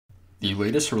The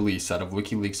latest release out of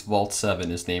Wikileaks Vault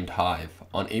 7 is named Hive.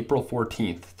 On April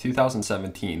 14,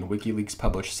 2017, Wikileaks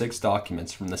published 6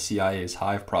 documents from the CIA's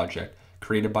Hive project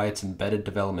created by its embedded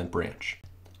development branch.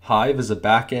 Hive is a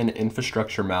back-end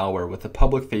infrastructure malware with a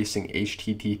public-facing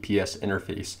HTTPS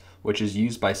interface, which is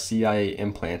used by CIA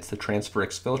implants to transfer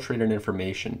exfiltrated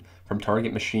information from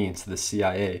target machines to the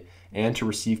CIA and to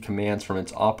receive commands from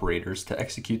its operators to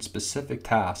execute specific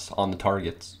tasks on the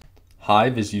targets.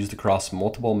 Hive is used across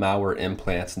multiple malware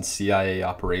implants and CIA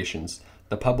operations.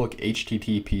 The public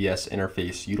HTTPS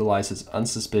interface utilizes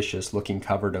unsuspicious-looking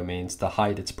cover domains to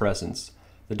hide its presence.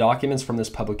 The documents from this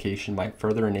publication might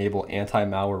further enable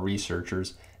anti-malware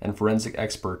researchers and forensic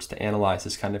experts to analyze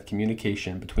this kind of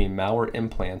communication between malware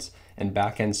implants and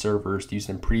back-end servers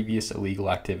used in previous illegal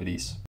activities.